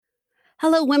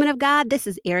Hello, women of God. This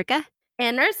is Erica,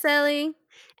 And Urseli.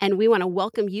 and we want to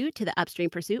welcome you to the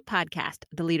Upstream Pursuit podcast,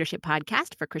 the leadership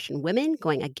podcast for Christian women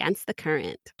going against the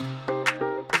current.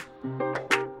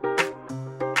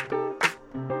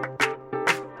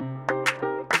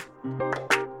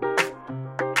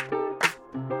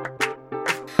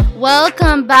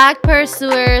 Welcome back,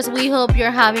 pursuers. We hope you're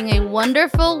having a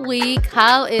wonderful week.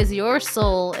 How is your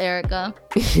soul, Erica?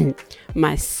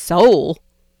 My soul.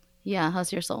 Yeah,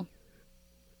 how's your soul?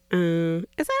 Is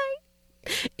that?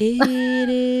 It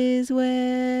is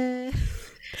well.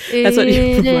 That's what you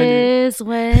it is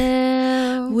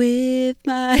well with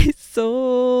my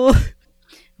soul.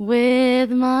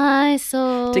 With my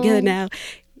soul. Together now.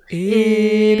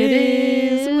 It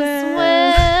is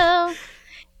well.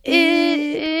 It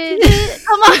is.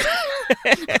 Come on.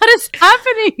 What is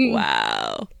happening?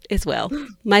 Wow. It's well.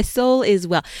 My soul is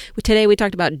well. Today we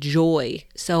talked about joy.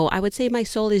 So I would say my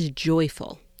soul is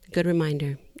joyful. Good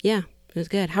reminder. Yeah, it was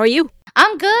good. How are you?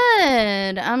 I'm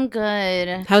good.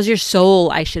 How's your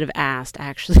soul? I should have asked,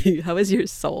 actually. How is your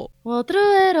soul? Well,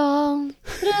 through it all,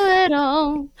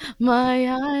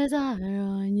 my eyes are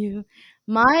on you.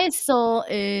 My soul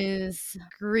is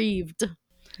grieved.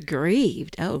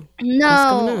 Grieved? Oh.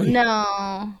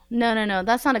 No.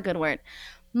 That's not a good word.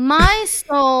 My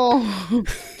soul,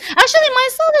 actually, my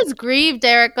soul is grieved,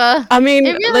 Erica. I mean,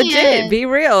 It really legit, is. be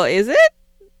real. Is it?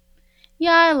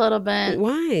 Yeah, a little bit.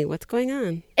 Why? What's going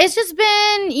on? It's just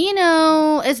been,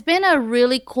 it's been a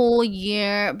really cool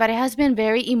year, but it has been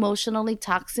very emotionally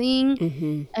taxing.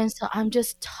 Mm-hmm. And so I'm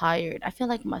just tired. I feel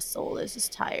like my soul is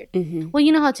just tired. Mm-hmm. Well,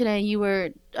 you know how today you were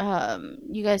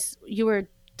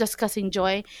discussing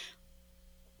joy.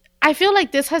 I feel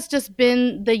like this has just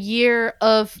been the year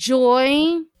of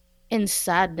joy and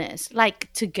sadness,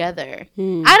 like together.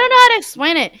 Hmm. I don't know how to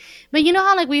explain it, but you know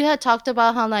how like we had talked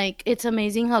about how like it's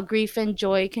amazing how grief and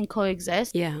joy can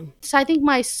coexist. Yeah. So I think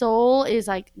my soul is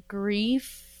like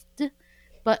grieved,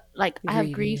 but like I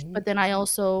have grief, Grieving. but then I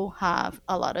also have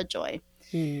a lot of joy.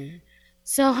 Hmm.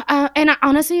 So, and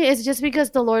honestly, it's just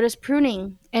because the Lord is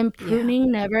pruning, and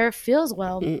pruning never feels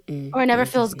well, Mm-mm. or never It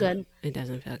feels does good. not. It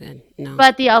doesn't feel good. No.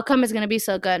 But the outcome is going to be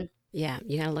so good. Yeah,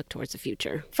 you got to look towards the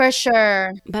future. For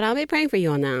sure. But I'll be praying for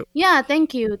you on that. Yeah,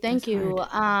 thank you. That's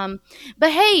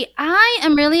But hey, I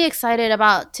am really excited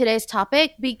about today's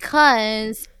topic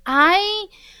because I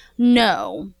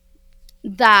know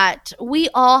that we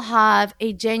all have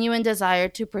a genuine desire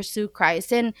to pursue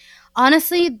Christ. And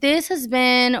honestly, this has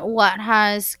been what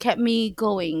has kept me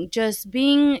going, just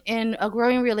being in a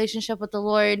growing relationship with the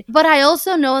Lord. But I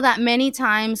also know that many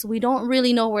times we don't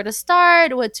really know where to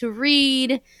start, what to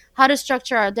read, how to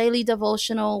structure our daily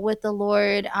devotional with the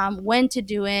Lord, when to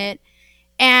do it.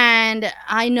 And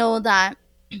I know that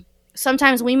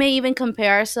sometimes we may even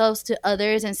compare ourselves to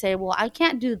others and say, well, I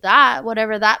can't do that,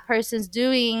 whatever that person's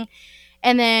doing.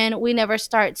 And then we never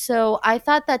start. So I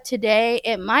thought that today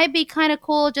it might be kind of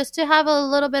cool just to have a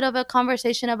little bit of a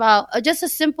conversation about just a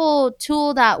simple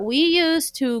tool that we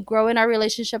use to grow in our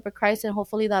relationship with Christ. And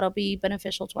hopefully that'll be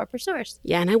beneficial to our pursuers.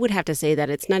 Yeah, and I would have to say that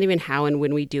it's not even how and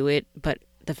when we do it, but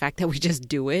the fact that we just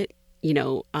do it,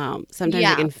 sometimes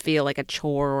it can feel like a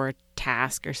chore or a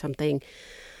task or something.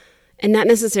 And not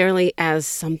necessarily as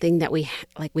something that we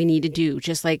need to do.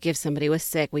 Just like if somebody was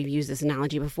sick, we've used this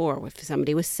analogy before. If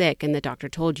somebody was sick and the doctor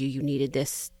told you needed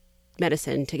this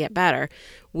medicine to get better,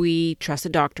 we trust the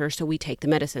doctor, so we take the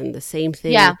medicine. The same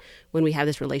thing when we have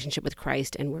this relationship with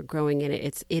Christ and we're growing in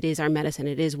it. It is our medicine.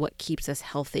 It is what keeps us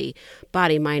healthy,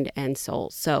 body, mind, and soul.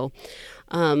 So,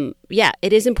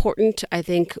 it is important. I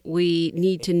think we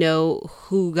need to know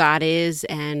who God is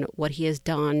and what He has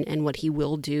done and what He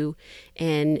will do.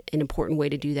 And an important way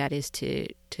to do that is to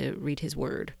read His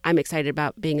Word. I'm excited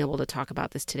about being able to talk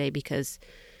about this today because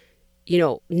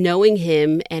knowing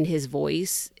Him and His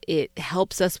voice, it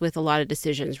helps us with a lot of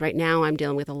decisions. Right now, I'm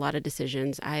dealing with a lot of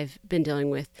decisions. I've been dealing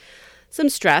with some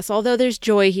stress, although there's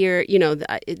joy here.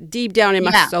 Deep down in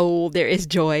my soul, there is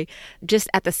joy. Just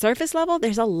at the surface level,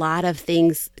 there's a lot of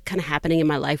things kind of happening in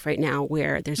my life right now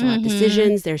where there's a lot of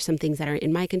decisions. There's some things that are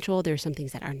in my control. There's some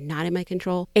things that are not in my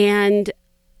control. And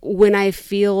when I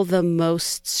feel the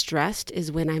most stressed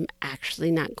is when I'm actually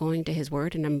not going to His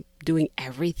Word and I'm doing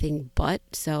everything but.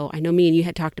 So I know me and you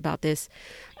had talked about this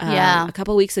a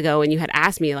couple of weeks ago, and you had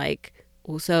asked me like,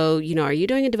 well, so, are you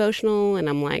doing a devotional? And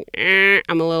I'm like,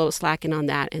 I'm a little slacking on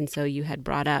that. And so you had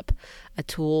brought up a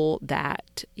tool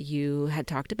that you had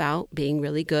talked about being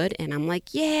really good. And I'm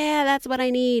like, yeah, that's what I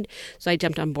need. So I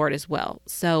jumped on board as well.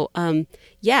 So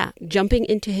yeah, jumping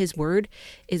into his word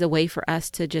is a way for us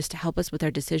to just help us with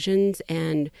our decisions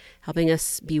and helping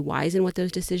us be wise in what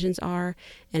those decisions are.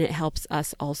 And it helps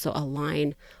us also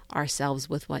align ourselves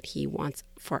with what he wants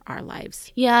for our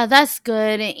lives. Yeah, that's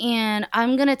good. And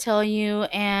I'm going to tell you,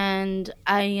 and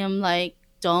I am like,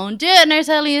 don't do it, Nurse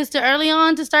Ellie. It's too early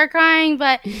on to start crying.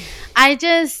 But I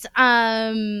just,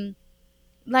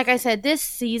 like I said, this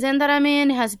season that I'm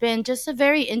in has been just a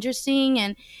very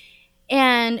interesting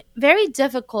and very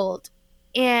difficult.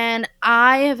 And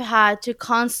I have had to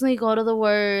constantly go to the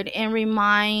word and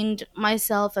remind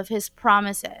myself of his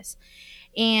promises.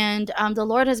 And the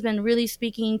Lord has been really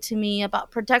speaking to me about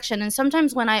protection. And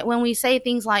sometimes when we say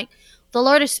things like, the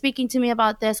Lord is speaking to me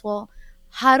about this, well,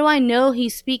 how do I know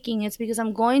he's speaking? It's because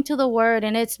I'm going to the word.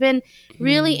 And it's been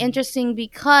really interesting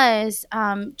because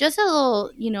just a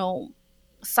little,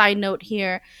 side note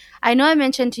here. I know I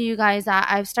mentioned to you guys that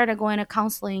I've started going to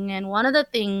counseling. And one of the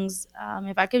things,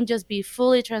 if I can just be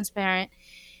fully transparent,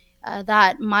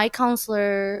 that my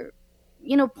counselor,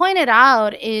 pointed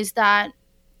out is that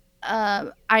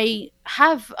I've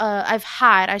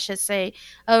had, I should say,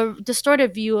 a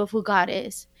distorted view of who God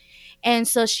is. And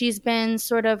so she's been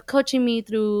sort of coaching me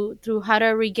through how to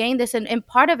regain this. And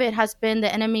part of it has been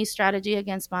the enemy's strategy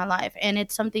against my life. And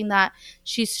it's something that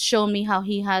she's shown me how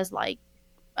he has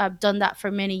done that for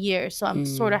many years. So I'm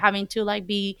sort of having to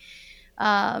be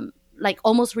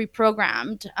almost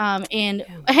reprogrammed.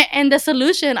 And the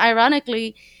solution,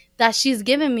 ironically, that she's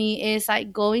given me is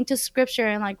going to scripture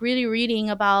and really reading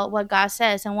about what God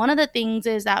says. And one of the things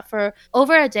is that for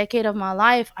over a decade of my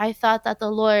life, I thought that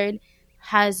the Lord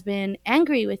has been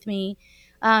angry with me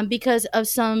because of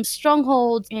some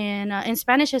strongholds, and in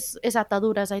Spanish is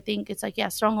ataduras, I think it's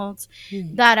strongholds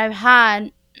that I've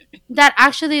had, that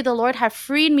actually the Lord had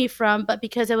freed me from, but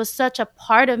because it was such a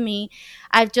part of me,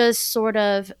 I've just sort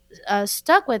of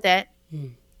stuck with it.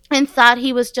 And thought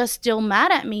he was just still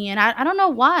mad at me. And I don't know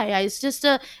why. It was just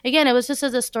a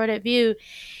distorted view.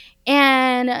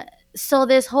 And so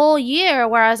this whole year,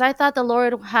 whereas I thought the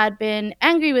Lord had been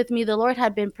angry with me, the Lord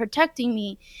had been protecting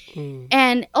me.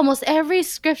 And almost every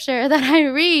scripture that I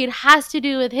read has to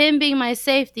do with him being my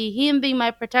safety, him being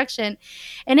my protection.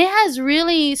 And it has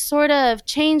really sort of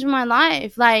changed my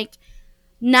life.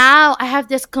 Now I have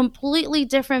this completely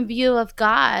different view of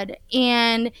God.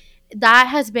 And that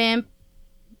has been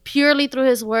purely through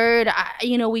his word.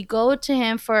 We go to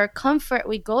him for comfort.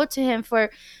 We go to him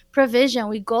for provision.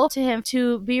 We go to him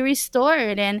to be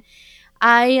restored. And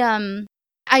I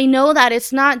know that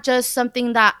it's not just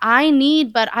something that I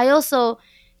need, but I also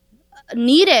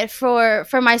need it for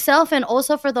myself and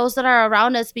also for those that are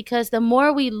around us, because the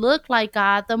more we look like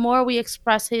God, the more we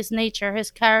express his nature, his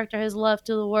character, his love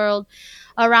to the world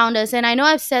around us. And I know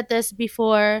I've said this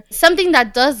before, something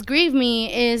that does grieve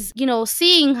me is,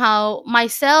 seeing how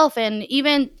myself and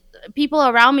even people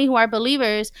around me who are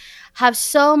believers have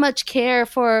so much care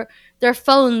for their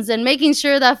phones and making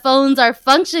sure that phones are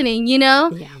functioning, Yeah.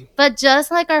 But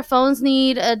just like our phones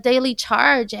need a daily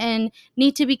charge and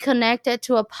need to be connected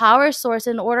to a power source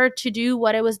in order to do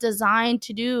what it was designed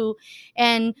to do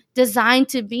and designed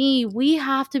to be, we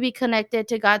have to be connected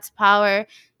to God's power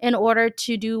in order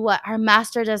to do what our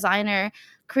master designer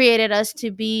created us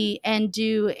to be and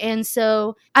do. And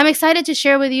so I'm excited to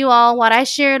share with you all what I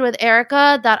shared with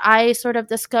Erica that I sort of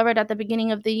discovered at the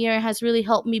beginning of the year has really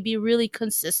helped me be really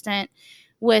consistent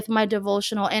with my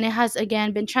devotional. And it has,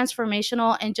 again, been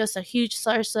transformational and just a huge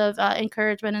source of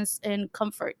encouragement and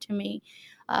comfort to me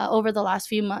over the last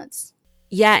few months.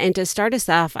 Yeah, and to start us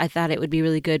off, I thought it would be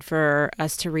really good for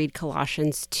us to read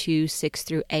Colossians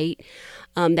 2:6-8.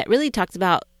 That really talks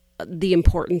about the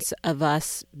importance of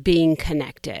us being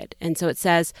connected. And so it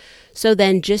says, so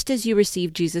then, just as you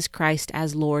received Jesus Christ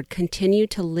as Lord, continue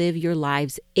to live your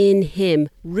lives in him,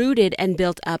 rooted and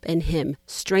built up in him,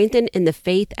 strengthened in the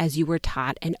faith as you were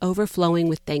taught, and overflowing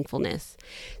with thankfulness.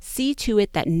 See to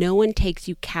it that no one takes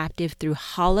you captive through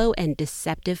hollow and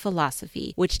deceptive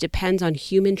philosophy, which depends on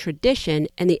human tradition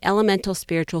and the elemental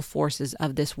spiritual forces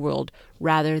of this world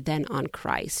rather than on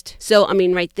Christ. So,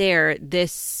 right there,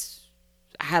 this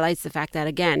highlights the fact that,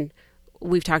 again,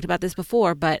 we've talked about this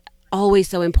before, but always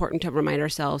so important to remind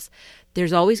ourselves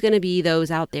there's always going to be those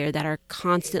out there that are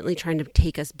constantly trying to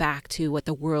take us back to what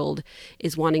the world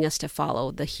is wanting us to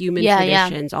follow, the human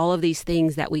traditions, all of these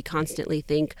things that we constantly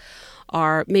think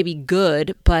are maybe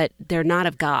good, but they're not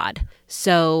of God.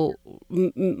 So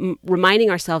reminding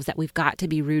ourselves that we've got to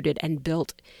be rooted and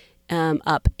built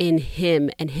up in Him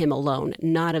and Him alone,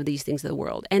 not of these things of the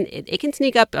world. And it can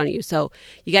sneak up on you. So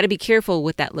you got to be careful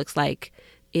what that looks like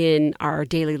in our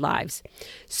daily lives.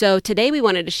 So today we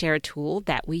wanted to share a tool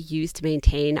that we use to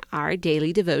maintain our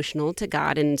daily devotional to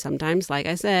God. And sometimes, like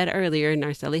I said earlier,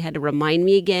 Narceli had to remind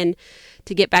me again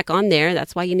to get back on there.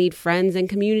 That's why you need friends and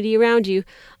community around you.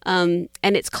 And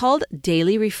it's called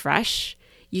Daily Refresh.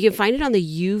 You can find it on the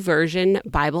YouVersion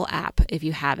Bible app if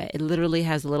you have it. It literally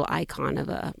has a little icon of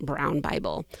a brown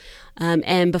Bible.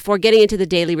 And before getting into the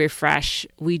daily refresh,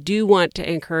 we do want to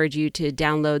encourage you to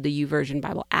download the YouVersion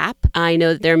Bible app. I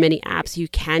know that there are many apps you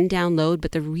can download,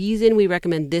 but the reason we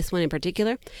recommend this one in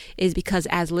particular is because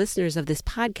as listeners of this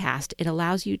podcast, it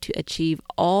allows you to achieve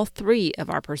all three of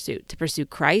our pursuit: to pursue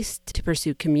Christ, to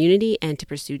pursue community, and to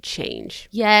pursue change.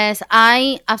 Yes,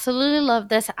 I absolutely love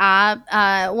this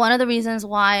app. One of the reasons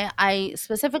why I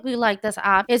specifically like this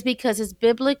app is because it's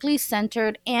biblically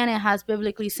centered and it has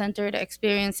biblically centered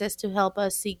experiences to help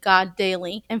us seek God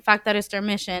daily. In fact, that is their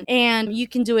mission. And you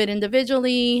can do it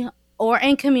individually or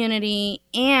in community,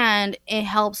 and it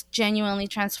helps genuinely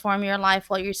transform your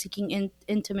life while you're seeking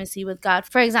intimacy with God.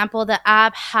 For example, the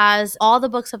app has all the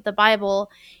books of the Bible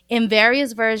in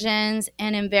various versions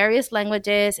and in various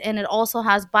languages, and it also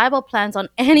has Bible plans on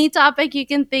any topic you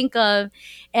can think of,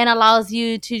 and allows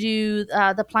you to do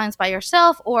the plans by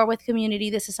yourself or with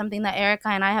community. This is something that Erica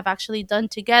and I have actually done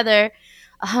together.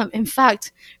 In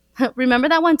fact, remember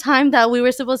that one time that we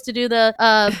were supposed to do the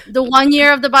 1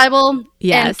 year of the Bible?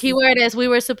 Yes. And keyword is we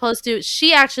were supposed to.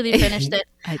 She actually finished it.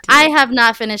 I have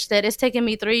not finished it. It's taken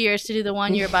me 3 years to do the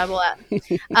 1 year Bible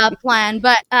plan.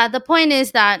 But the point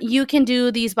is that you can do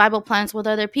these Bible plans with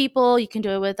other people. You can do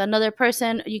it with another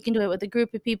person. You can do it with a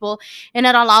group of people. And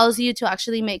it allows you to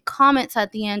actually make comments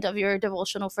at the end of your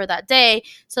devotional for that day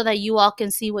so that you all can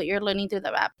see what you're learning through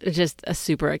the app. Just a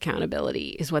super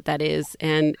accountability is what that is.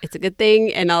 And it's a good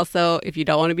thing. And also, if you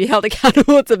don't want to be held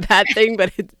accountable, it's a bad thing,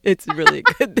 but it's really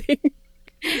a good thing.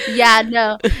 Yeah,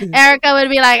 no. Erica would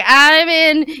be like, I'm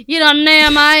in,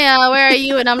 Nehemiah, where are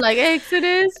you? And I'm like,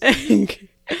 Exodus.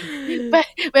 But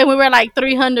when we were like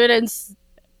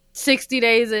 360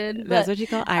 days in. That's what you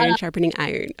call iron sharpening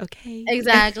iron. Okay.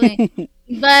 Exactly.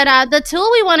 But the tool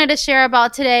we wanted to share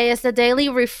about today is the Daily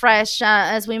Refresh,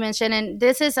 as we mentioned. And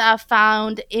this is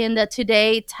found in the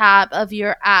Today tab of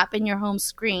your app in your home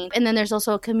screen. And then there's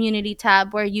also a Community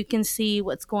tab where you can see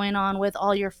what's going on with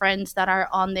all your friends that are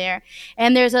on there.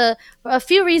 And there's a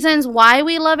few reasons why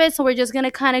we love it. So we're just going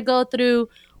to kind of go through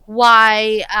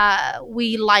why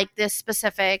we like this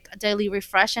specific Daily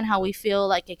Refresh and how we feel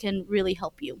like it can really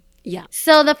help you. Yeah.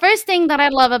 So the first thing that I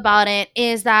love about it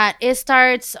is that it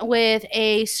starts with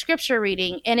a scripture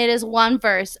reading, and it is one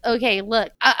verse. Okay,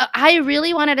 look, I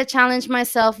really wanted to challenge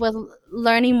myself with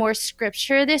learning more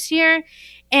scripture this year.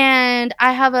 And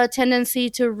I have a tendency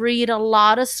to read a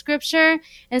lot of scripture.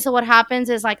 And so what happens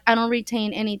is I don't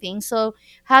retain anything. So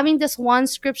having this one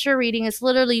scripture reading is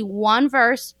literally one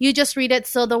verse. You just read it.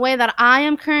 So the way that I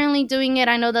am currently doing it,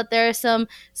 I know that there are some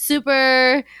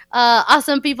super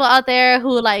awesome people out there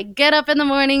who get up in the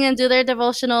morning and do their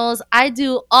devotionals. I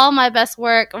do all my best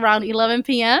work around 11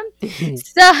 p.m.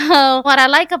 So what I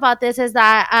like about this is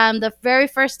that the very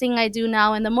first thing I do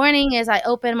now in the morning is I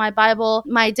open my Bible,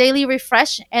 my Daily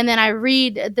Refresh, and then I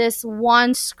read this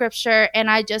one scripture and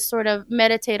I just sort of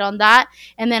meditate on that.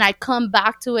 And then I come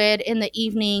back to it in the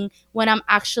evening when I'm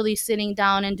actually sitting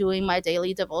down and doing my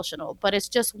daily devotional. But it's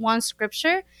just one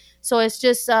scripture. So it's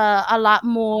just a lot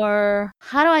more,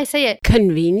 how do I say it?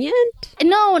 Convenient?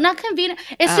 No, not convenient.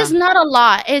 It's just not a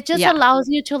lot. It just allows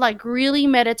you to really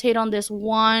meditate on this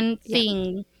one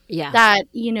thing that,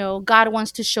 God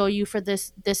wants to show you for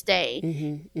this day.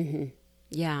 Mm-hmm, mm-hmm.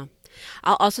 Yeah.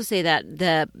 I'll also say that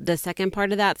the second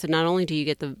part of that, so not only do you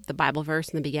get the Bible verse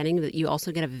in the beginning, but you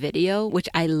also get a video, which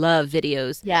I love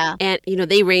videos. Yeah. And,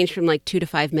 they range from 2 to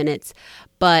 5 minutes,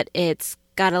 but it's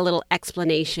got a little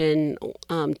explanation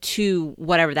to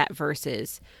whatever that verse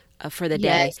is for the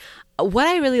day. Yes. What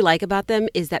I really like about them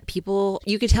is that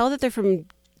you could tell that they're from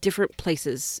different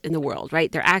places in the world,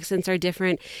 right? Their accents are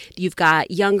different. You've got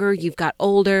younger, you've got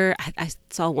older. I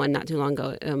saw one not too long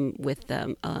ago with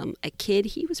a kid.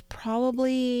 He was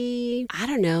probably, I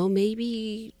don't know,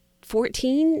 maybe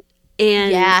 14.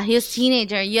 And yeah, he was a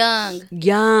teenager,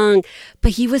 young.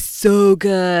 But he was so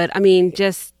good. I mean,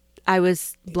 I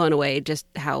was blown away just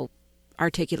how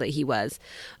articulate he was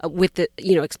with the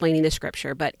explaining the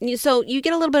scripture. But so you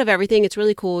get a little bit of everything. It's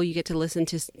really cool. You get to listen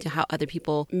to how other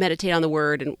people meditate on the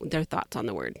word and their thoughts on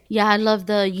the word. Yeah, I love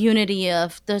the unity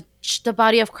of the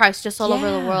body of Christ just all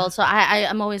over the world. So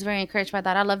I'm always very encouraged by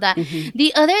that. I love that. Mm-hmm.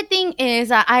 The other thing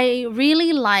is I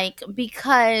really like,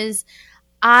 because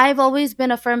I've always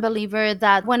been a firm believer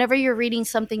that whenever you're reading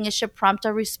something, it should prompt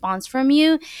a response from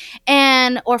you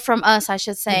or from us, I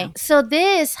should say. Yeah. So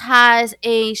this has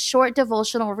a short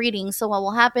devotional reading. So what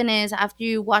will happen is after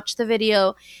you watch the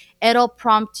video, it'll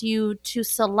prompt you to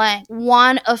select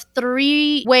one of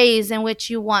 3 ways in which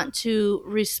you want to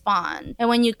respond. And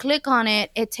when you click on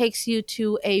it, it takes you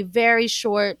to a very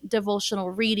short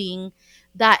devotional reading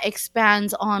that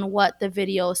expands on what the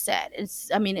video said. It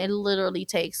literally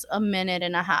takes 1.5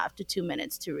 minutes to 2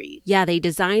 minutes to read. Yeah, they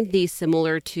designed these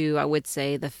similar to, I would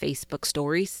say, the Facebook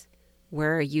stories,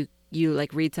 where you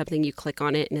like read something, you click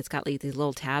on it, and it's got like these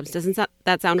little tabs. Doesn't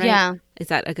that sound right? Yeah. Is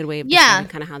that a good way of describing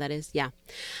kind of how that is? Yeah.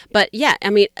 But yeah,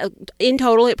 I mean, in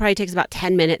total, it probably takes about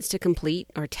 10 minutes to complete,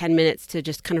 or 10 minutes to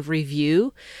just kind of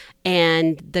review.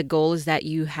 And the goal is that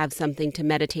you have something to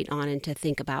meditate on and to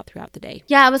think about throughout the day.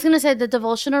 Yeah, I was going to say the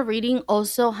devotional reading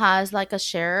also has like a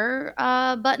share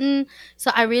button.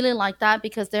 So I really like that,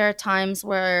 because there are times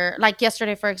where, like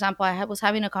yesterday, for example, I was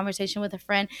having a conversation with a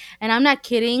friend, and I'm not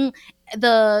kidding.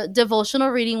 The devotional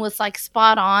reading was like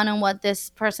spot on what this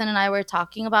person and I were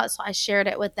talking about. So I shared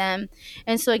it with them.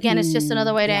 And so again, it's just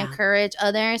another way to encourage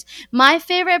others. My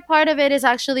favorite part of it is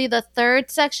actually the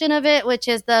 3rd section of it, which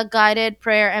is the guided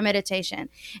prayer and meditation.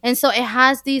 And so it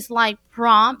has these like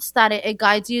prompts that it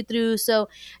guides you through. So,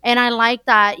 and I like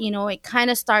that, it kind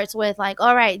of starts with like,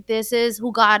 all right, this is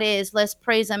who God is. Let's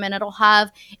praise him. And it'll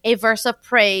have a verse of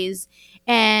praise.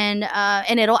 And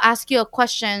it'll ask you a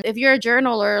question. If you're a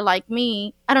journaler like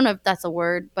me, I don't know if that's a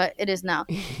word, but it is now.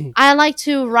 I like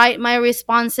to write my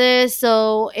responses,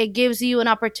 so it gives you an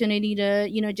opportunity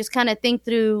to, just kind of think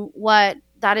through what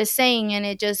that is saying, and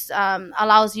it just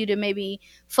allows you to maybe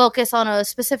focus on a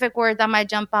specific word that might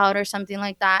jump out or something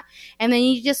like that. And then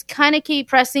you just kind of keep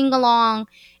pressing along,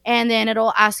 and then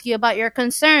it'll ask you about your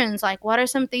concerns, like what are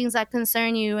some things that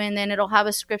concern you, and then it'll have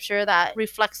a scripture that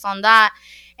reflects on that.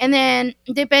 And then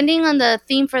depending on the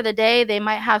theme for the day, they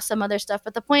might have some other stuff.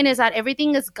 But the point is that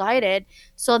everything is guided.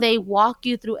 So they walk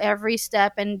you through every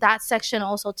step. And that section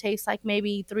also takes like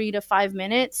maybe 3 to 5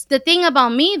 minutes. The thing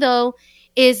about me, though,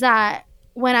 is that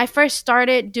when I first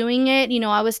started doing it,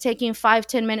 I was taking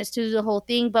 5-10 minutes to do the whole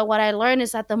thing. But what I learned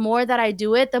is that the more that I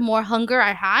do it, the more hunger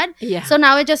I had. Yeah. So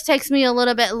now it just takes me a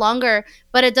little bit longer,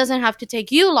 but it doesn't have to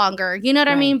take you longer. You know what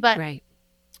I mean? But right.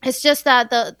 It's just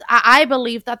that I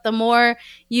believe that the more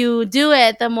you do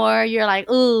it, the more you're like,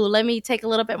 ooh, let me take a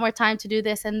little bit more time to do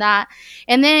this and that.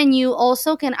 And then you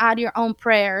also can add your own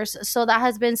prayers. So that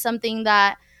has been something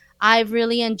that I've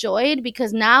really enjoyed,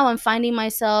 because now I'm finding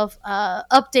myself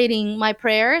updating my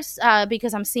prayers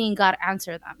because I'm seeing God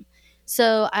answer them.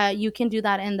 So you can do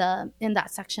that in that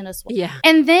section as well. Yeah.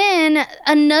 And then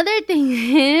another thing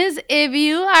is, if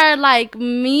you are like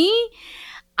me,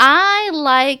 I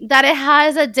like that it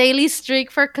has a daily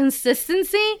streak for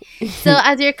consistency. So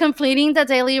as you're completing the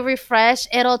daily refresh,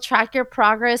 it'll track your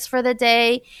progress for the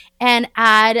day and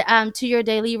add to your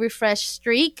daily refresh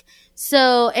streak.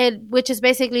 So which is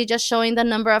basically just showing the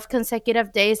number of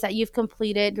consecutive days that you've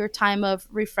completed your time of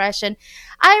refresh. And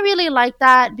I really like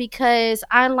that, because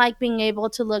I like being able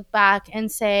to look back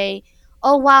and say,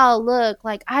 oh, wow, look,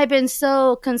 like I've been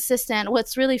so consistent.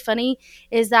 What's really funny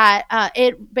is that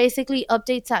it basically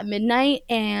updates at midnight.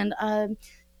 And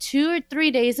 2 or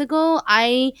 3 days ago,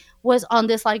 I was on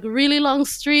this like really long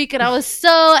streak, and I was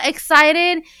so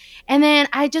excited. And then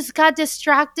I just got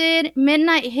distracted.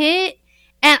 Midnight hit,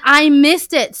 and I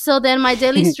missed it. So then my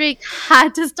daily streak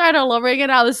had to start all over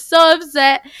again. I was so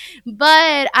upset.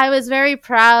 But I was very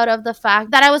proud of the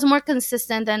fact that I was more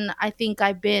consistent than I think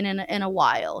I've been in a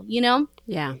while,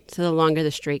 Yeah. So the longer the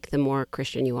streak, the more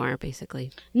Christian you are,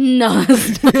 basically. No,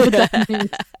 that's not what that means.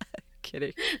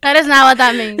 Kidding. That is not what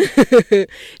that means.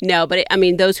 No, but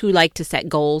those who like to set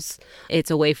goals, it's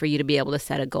a way for you to be able to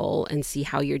set a goal and see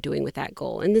how you're doing with that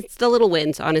goal. And it's the little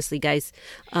wins, honestly, guys,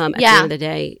 at the end of the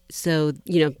day. So,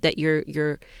 that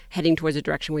you're heading towards a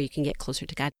direction where you can get closer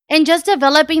to God. And just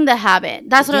developing the habit.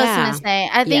 That's what I was going to say.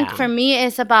 I think for me,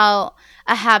 it's about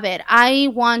a habit. I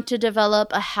want to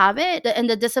develop a habit and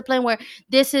the discipline where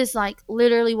this is like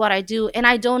literally what I do. And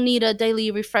I don't need a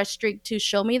daily refresh streak to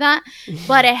show me that.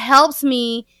 But it helps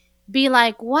me be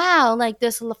like, wow, like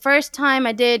this first time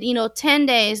I did, 10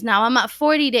 days. Now I'm at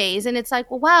 40 days. And it's like,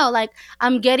 wow, like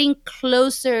I'm getting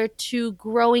closer to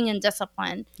growing in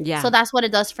discipline. Yeah. So that's what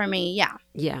it does for me. Yeah.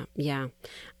 Yeah. Yeah.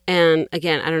 And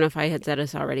again, I don't know if I had said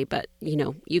this already, but,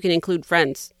 you can include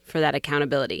friends for that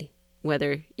accountability,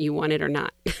 whether you want it or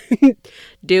not.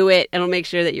 Do it. It'll make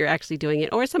sure that you're actually doing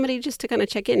it. Or somebody just to kind of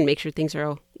check in and make sure things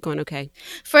are going okay.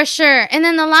 For sure. And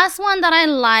then the last one that I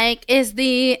like is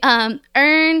the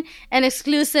earn an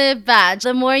exclusive badge.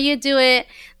 The more you do it,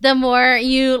 the more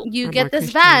you get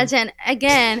this Christian badge. And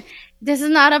again, this is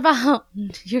not about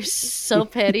you're so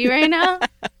petty right now.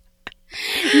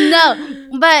 No,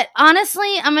 but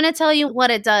honestly, I'm going to tell you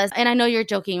what it does. And I know you're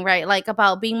joking, right? Like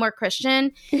about being more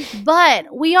Christian,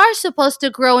 but we are supposed to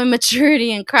grow in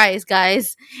maturity in Christ,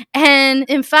 guys. And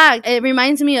in fact, it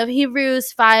reminds me of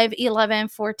Hebrews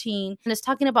 5:11-14. And it's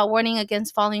talking about warning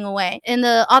against falling away. And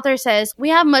the author says, we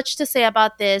have much to say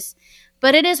about this,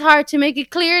 but it is hard to make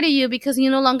it clear to you because you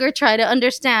no longer try to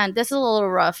understand. This is a little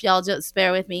rough. Y'all just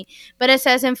bear with me. But it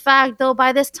says, in fact, though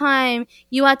by this time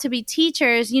you ought to be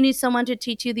teachers, you need someone to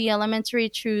teach you the elementary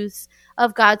truths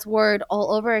of God's word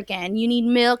all over again. You need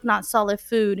milk, not solid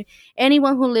food.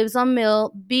 Anyone who lives on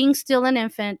milk, being still an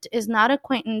infant, is not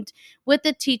acquainted with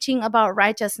the teaching about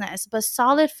righteousness. But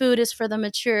solid food is for the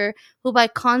mature, who by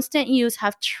constant use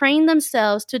have trained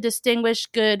themselves to distinguish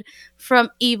good from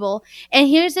evil. And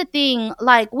here's the thing,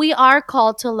 like we are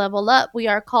called to level up. We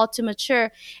are called to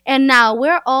mature. And now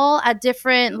we're all at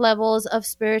different levels of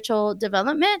spiritual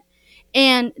development.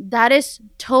 And that is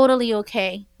totally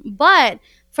okay. But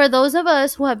for those of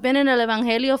us who have been in El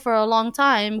Evangelio for a long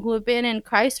time, who have been in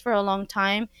Christ for a long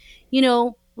time,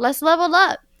 let's level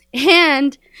up.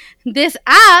 And this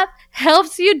app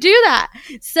helps you do that.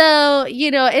 So,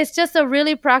 it's just a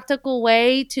really practical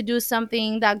way to do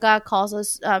something that God calls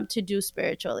us to do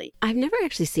spiritually. I've never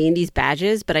actually seen these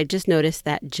badges, but I just noticed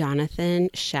that Jonathan,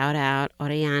 shout out,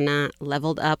 Oriana,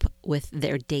 leveled up with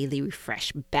their daily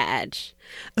refresh badge.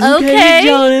 Okay,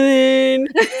 Jonathan.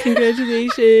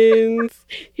 Congratulations.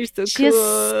 You're so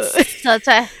cool. Such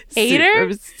a hater.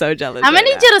 I'm so jealous. I'm going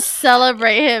to need you to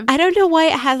celebrate him. I don't know why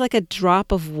it has like a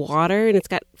drop of water and it's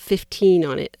got 15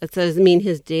 on it. Does it mean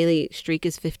his daily streak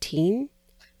is 15?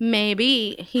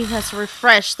 Maybe he has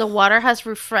refreshed. The water has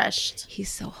refreshed.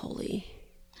 He's so holy.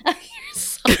 You're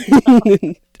so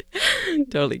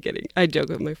Totally kidding. I joke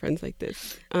with my friends like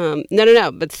this.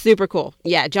 No, but super cool.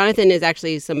 Yeah, Jonathan is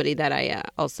actually somebody that I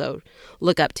also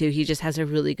look up to. He just has a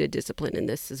really good discipline in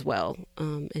this as well.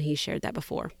 And he shared that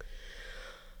before.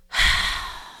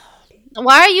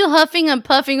 Why are you huffing and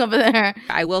puffing over there?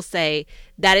 I will say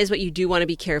that is what you do want to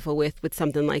be careful with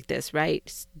something like this,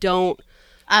 right? Don't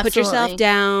put yourself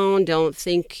down. Don't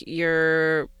think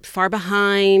you're far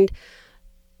behind.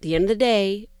 At the end of the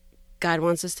day, God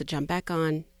wants us to jump back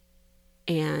on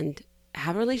and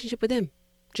have a relationship with him.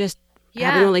 Just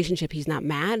have a relationship. He's not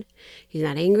mad. He's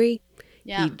not angry.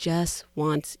 Yeah. He just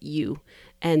wants you.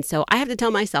 And so I have to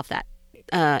tell myself that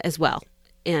as well.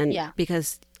 And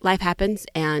because life happens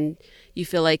and you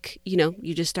feel like,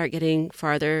 you just start getting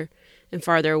farther and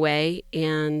farther away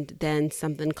and then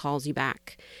something calls you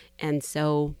back. And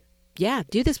so,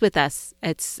 do this with us.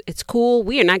 It's cool.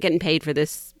 We are not getting paid for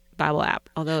this Bible app,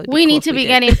 although we need to be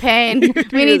getting paid.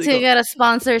 We need to get a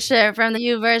sponsorship from the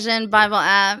YouVersion Bible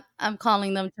app. I'm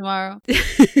calling them tomorrow.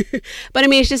 But I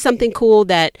mean, it's just something cool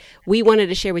that we wanted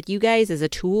to share with you guys as a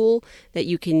tool that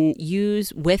you can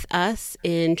use with us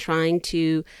in trying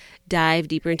to dive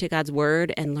deeper into God's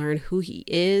word and learn who he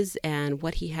is and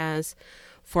what he has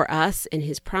for us and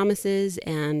his promises,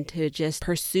 and to just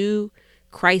pursue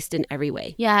Christ in every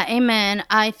way. Yeah, amen.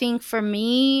 I think for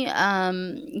me,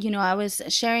 I was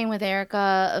sharing with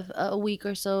Erica a week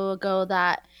or so ago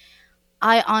that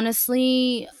I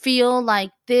honestly feel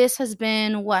like this has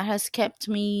been what has kept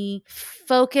me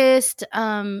focused,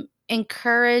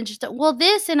 encouraged. Well,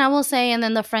 this, and I will say, and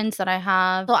then the friends that I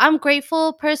have. So I'm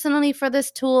grateful personally for this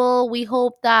tool. We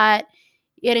hope that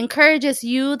it encourages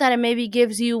you, that it maybe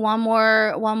gives you one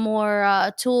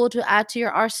more tool to add to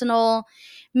your arsenal.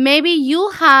 Maybe you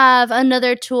have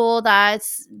another tool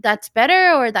that's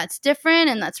better or that's different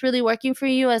and that's really working for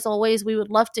you. As always, we would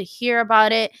love to hear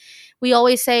about it. We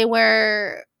always say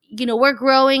we're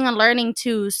growing and learning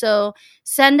too. So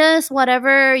send us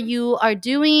whatever you are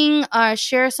doing.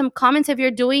 Share some comments if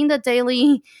you're doing the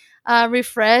daily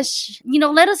refresh.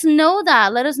 Let us know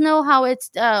that. Let us know how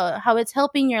it's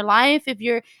helping your life. If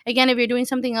you're doing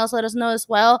something else, let us know as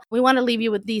well. We want to leave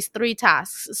you with these 3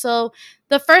 tasks. So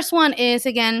the first one is,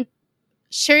 again,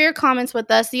 share your comments with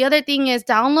us. The other thing is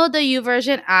download the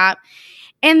YouVersion app.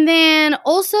 And then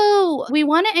also, we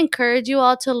want to encourage you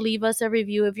all to leave us a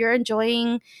review. If you're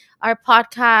enjoying our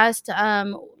podcast,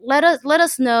 let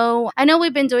us know. I know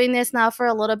we've been doing this now for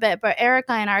a little bit, but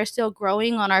Erica and I are still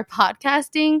growing on our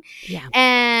podcasting. Yeah.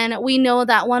 And we know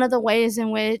that one of the ways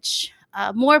in which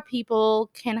more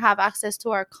people can have access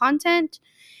to our content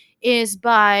is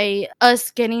by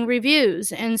us getting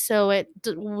reviews. And so it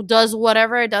does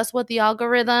whatever it does with the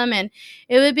algorithm. And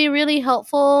it would be really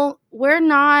helpful we're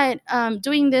not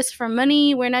doing this for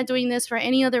money. We're not doing this for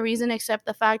any other reason except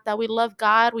the fact that we love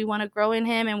God. We want to grow in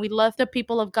him, and we love the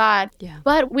people of God. Yeah.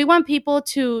 But we want people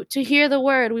to hear the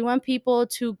word. We want people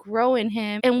to grow in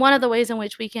him. And one of the ways in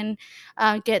which we can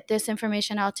get this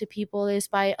information out to people is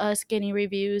by us getting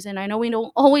reviews. And I know we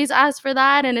don't always ask for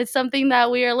that, and it's something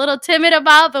that we are a little timid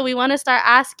about, but we want to start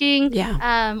asking.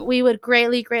 Yeah. We would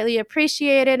greatly, greatly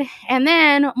appreciate it. And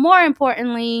then more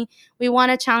importantly, we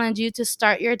want to challenge you to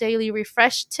start your daily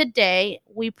refresh today.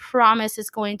 We promise it's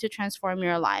going to transform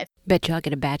your life. Bet you I'll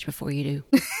get a badge before you do.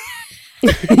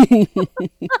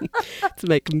 It's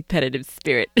my competitive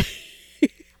spirit.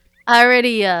 I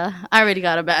already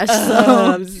got a badge.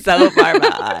 I'm so far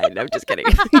behind. I'm just kidding.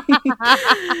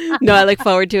 No, I look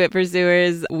forward to it,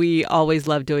 Pursuers. We always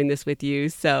love doing this with you.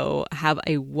 So have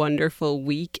a wonderful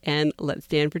week, and let's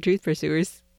stand for truth, Pursuers.